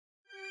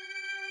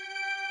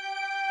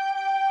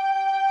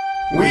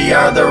We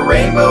are the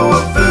rainbow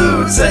of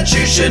foods that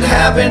you should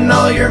have in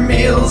all your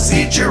meals.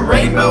 Eat your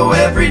rainbow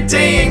every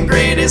day and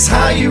great is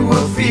how you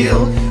will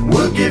feel.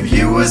 We'll give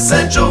you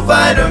essential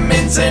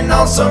vitamins and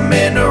also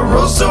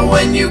minerals, so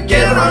when you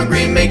get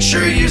hungry, make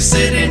sure you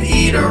sit and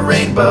eat a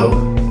rainbow.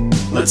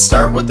 Let's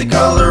start with the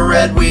color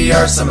red. We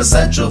are some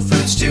essential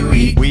foods to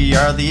eat. We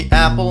are the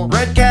apple,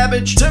 red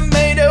cabbage,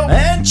 tomato,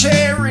 and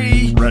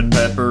cherry, red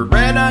pepper,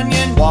 red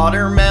onion,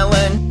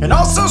 watermelon, and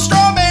also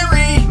strawberry.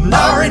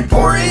 Our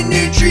important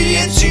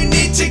nutrients you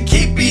need to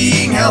keep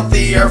being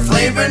healthy are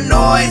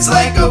flavonoids,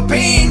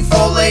 lycopene,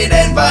 folate,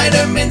 and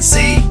vitamin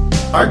C.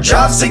 Our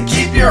job's to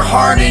keep your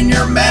heart and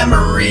your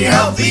memory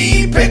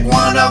healthy. Pick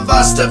one of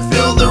us to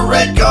fill the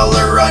red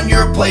color on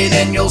your plate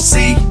and you'll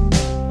see.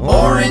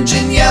 Orange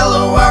and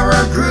yellow are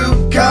our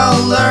group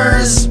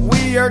colors.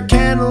 We are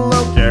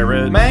cantaloupe,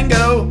 carrot,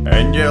 mango,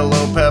 and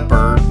yellow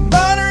pepper,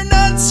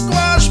 butternut,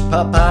 squash,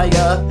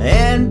 papaya,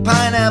 and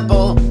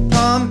pineapple,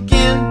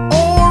 pumpkin,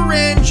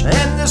 orange,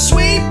 and the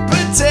sweet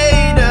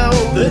potato.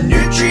 The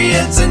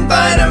nutrients and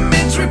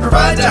vitamins we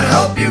provide to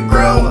help you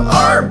grow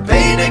are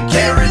beta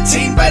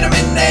carotene,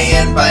 vitamin A,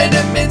 and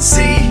vitamin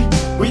C.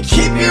 We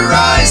keep your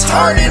eyes,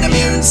 heart, and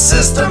immune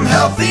system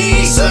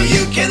healthy, so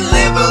you can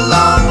live a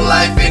long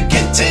life and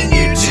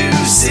continue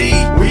to see.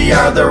 We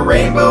are the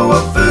rainbow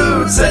of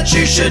foods that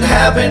you should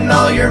have in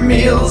all your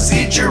meals.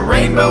 Eat your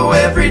rainbow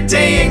every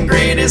day and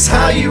great is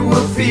how you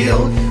will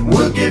feel.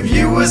 We'll give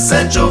you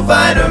essential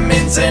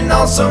vitamins and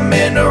also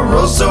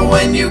minerals, so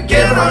when you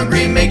get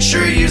hungry, make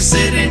sure you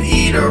sit and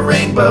eat a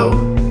rainbow.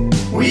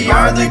 We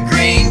are the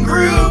green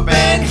group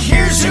and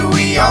here's who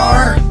we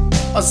are.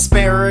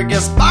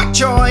 Asparagus, bok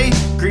choy,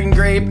 green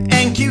grape,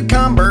 and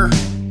cucumber,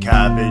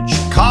 cabbage,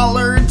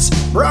 collards,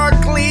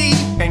 broccoli,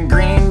 and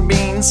green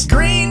beans,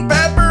 green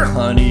pepper,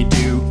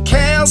 honeydew,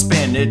 kale,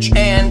 spinach,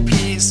 and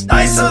peas,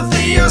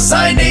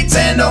 isothiocyanates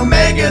and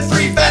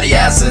omega-3 fatty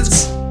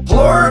acids,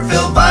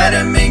 chlorophyll,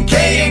 vitamin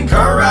K, and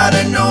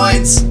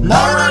carotenoids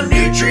are our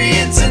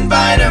nutrients and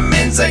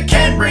vitamins that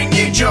can bring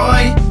you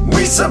joy.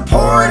 We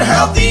support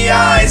healthy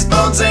eyes,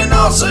 bones, and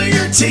also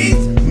your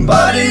teeth.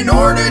 But in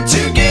order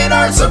to get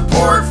our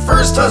support,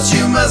 first us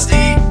you must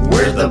eat.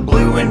 We're the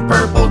blue and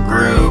purple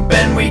group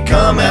and we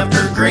come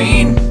after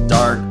green.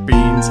 Dark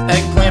beans,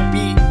 eggplant,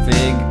 beet,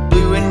 fig,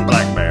 blue, and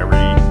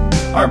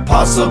blackberry. Our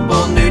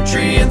possible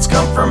nutrients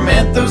come from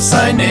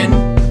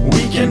anthocyanin.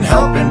 We can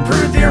help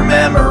improve your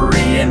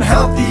memory and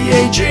healthy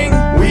aging.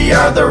 We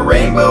are the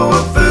rainbow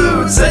of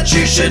foods that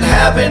you should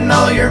have in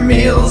all your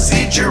meals.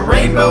 Eat your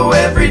rainbow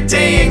every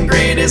day and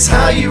great is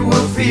how you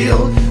will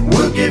feel.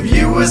 We'll give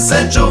you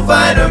essential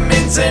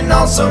vitamins and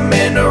also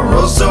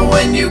minerals, so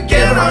when you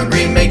get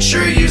hungry, make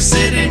sure you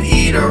sit and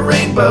eat a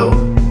rainbow.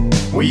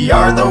 We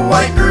are the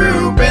white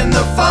group and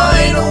the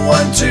final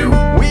one too.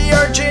 We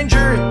are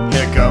ginger,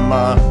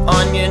 jicama,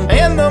 onion,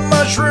 and the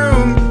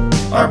mushroom.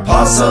 Our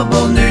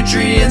possible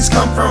nutrients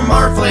come from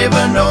our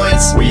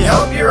flavonoids. We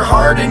help your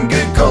heart and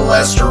good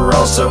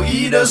cholesterol, so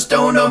eat us,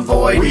 don't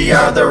avoid. We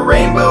are the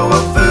rainbow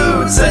of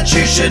foods that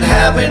you should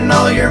have in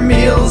all your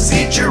meals.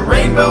 Eat your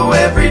rainbow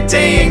every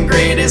day and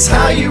great is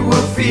how you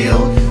will feel.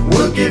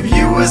 We'll give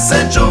you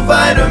essential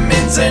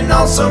vitamins and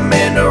also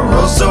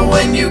minerals, so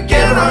when you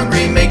get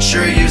hungry, make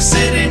sure you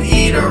sit and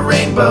eat a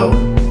rainbow.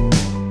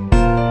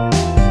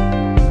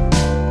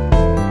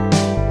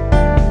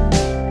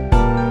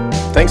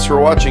 Thanks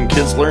for watching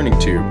Kids Learning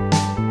Tube.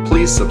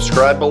 Please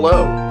subscribe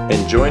below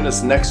and join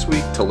us next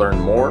week to learn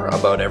more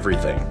about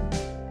everything.